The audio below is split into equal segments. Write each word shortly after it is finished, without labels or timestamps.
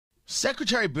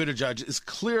Secretary Buttigieg is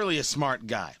clearly a smart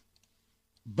guy,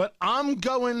 but I'm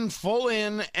going full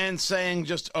in and saying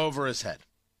just over his head.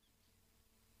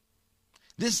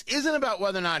 This isn't about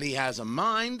whether or not he has a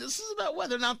mind. This is about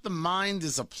whether or not the mind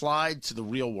is applied to the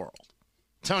real world.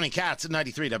 Tony Katz at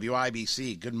 93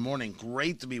 WIBC. Good morning.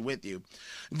 Great to be with you.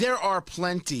 There are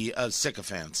plenty of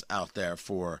sycophants out there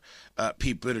for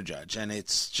Pete Buttigieg, and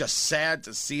it's just sad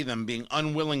to see them being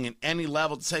unwilling at any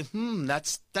level to say,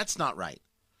 that's not right.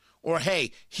 Or, hey,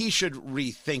 he should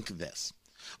rethink this.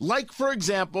 Like, for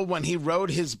example, when he rode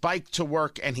his bike to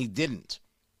work and he didn't.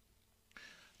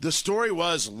 The story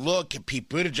was, look at Pete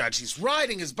Buttigieg. He's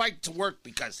riding his bike to work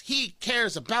because he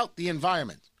cares about the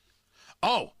environment.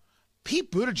 Oh,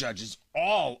 Pete Buttigieg is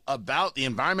all about the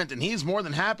environment, and he's more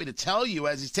than happy to tell you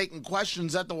as he's taking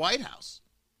questions at the White House.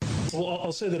 Well,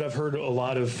 I'll say that I've heard a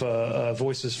lot of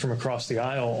voices from across the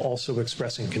aisle also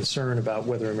expressing concern about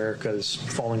whether America is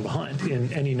falling behind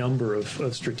in any number of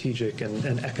strategic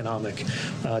and economic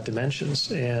dimensions.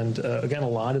 And again, a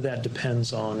lot of that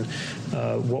depends on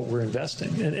what we're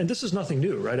investing. And this is nothing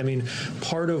new, right? I mean,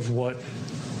 part of what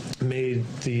made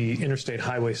the interstate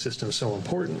highway system so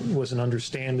important was an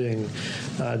understanding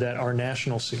that our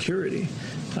national security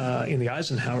in the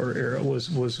Eisenhower era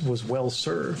was well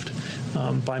served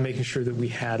by making sure that we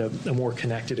had a more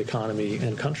connected economy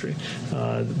and country.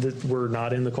 That we're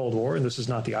not in the Cold War, and this is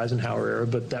not the Eisenhower era,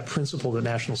 but that principle that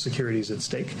national security is at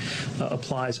stake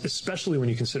applies, especially when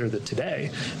you consider that today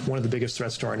one of the biggest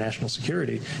threats to our national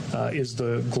security is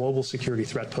the global security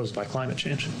threat posed by climate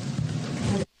change.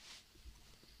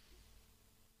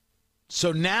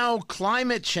 So now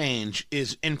climate change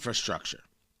is infrastructure.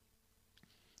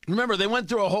 Remember, they went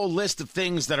through a whole list of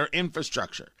things that are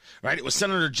infrastructure, right? It was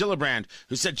Senator Gillibrand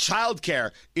who said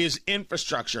childcare is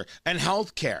infrastructure and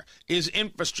healthcare is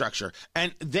infrastructure,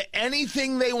 and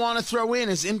anything they want to throw in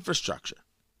is infrastructure.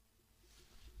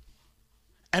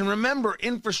 And remember,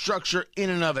 infrastructure in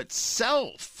and of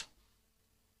itself,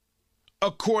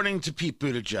 according to Pete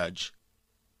Buttigieg,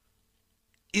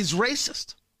 is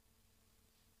racist.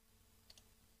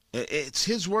 It's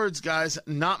his words, guys,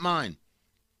 not mine.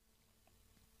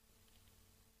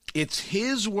 It's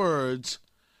his words,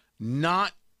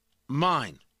 not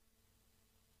mine.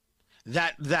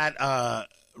 That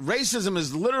racism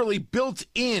is literally built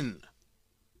in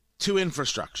to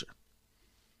infrastructure.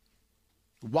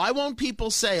 Why won't people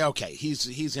say, okay,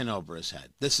 he's in over his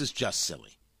head. This is just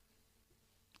silly.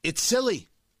 It's silly.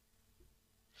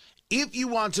 If you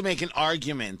want to make an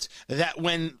argument that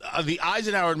when the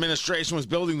Eisenhower administration was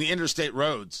building the interstate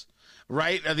roads,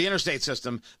 right, the interstate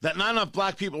system, that not enough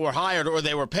black people were hired or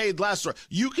they were paid less, or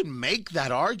you can make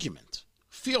that argument.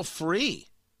 Feel free.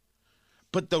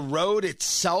 But the road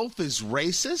itself is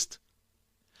racist?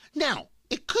 Now,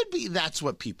 it could be that's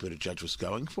what Pete Buttigieg was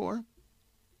going for.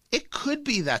 It could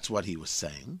be that's what he was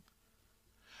saying.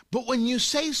 But when you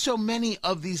say so many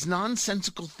of these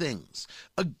nonsensical things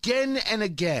again and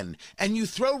again, and you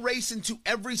throw race into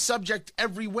every subject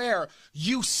everywhere,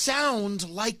 you sound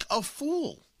like a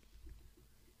fool.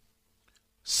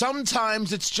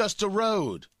 Sometimes it's just a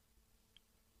road.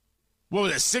 What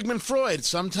was it, Sigmund Freud?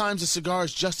 Sometimes a cigar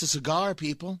is just a cigar,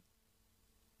 people.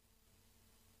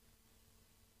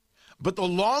 But the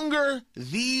longer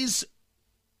these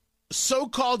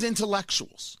so-called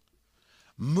intellectuals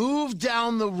move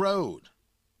down the road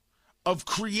of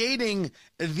creating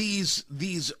this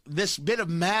bit of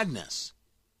madness,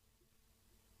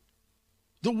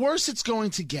 the worse it's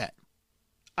going to get.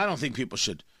 I don't think people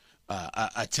should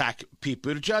attack Pete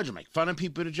Buttigieg or make fun of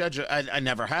Pete Buttigieg. I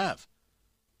never have.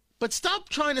 But stop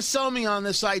trying to sell me on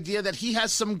this idea that he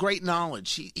has some great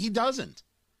knowledge. He doesn't.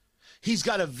 He's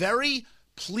got a very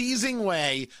pleasing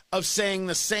way of saying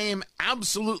the same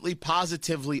absolutely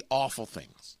positively awful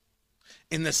things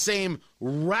in the same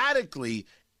radically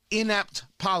inept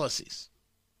policies.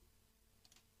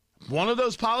 One of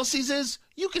those policies is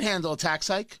you can handle a tax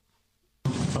hike.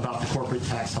 About the corporate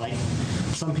tax hike,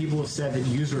 some people have said that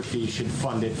user fees should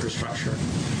fund infrastructure.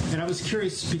 And I was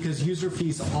curious because user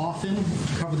fees often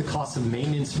cover the cost of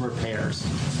maintenance and repairs.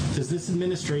 Does this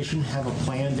administration have a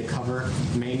plan to cover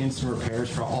maintenance and repairs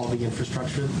for all the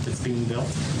infrastructure that's being built?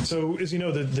 So, as you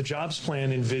know, the jobs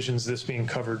plan envisions this being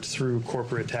covered through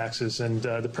corporate taxes, and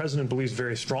the president believes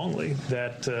very strongly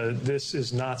that this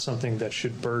is not something that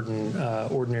should burden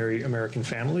ordinary American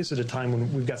families at a time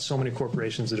when we've got so many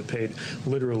corporations that have paid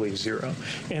literally zero.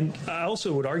 And I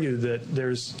also would argue that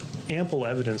there's ample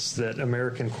evidence that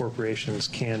American corporations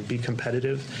can be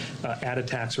competitive at a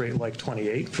tax rate like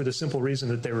 28 for the simple reason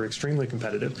that they were extremely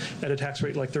competitive at a tax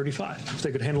rate like 35. If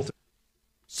they could handle.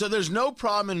 So there's no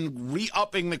problem in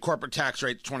re-upping the corporate tax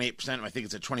rate to 28%. I think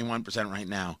it's at 21% right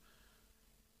now.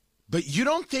 But you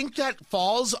don't think that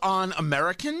falls on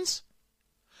Americans?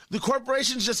 The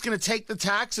corporation's just going to take the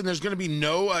tax, and there's going to be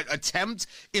no attempt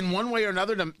in one way or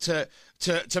another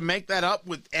to make that up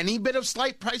with any bit of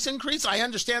slight price increase? I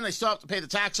understand they still have to pay the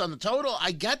tax on the total.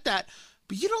 I get that.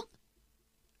 But you don't...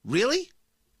 Really?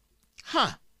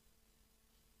 Huh.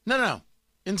 No.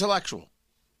 Intellectual.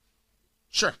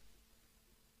 Sure.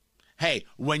 Hey,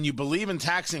 when you believe in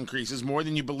tax increases more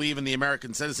than you believe in the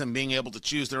American citizen being able to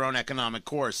choose their own economic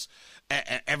course,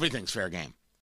 everything's fair game.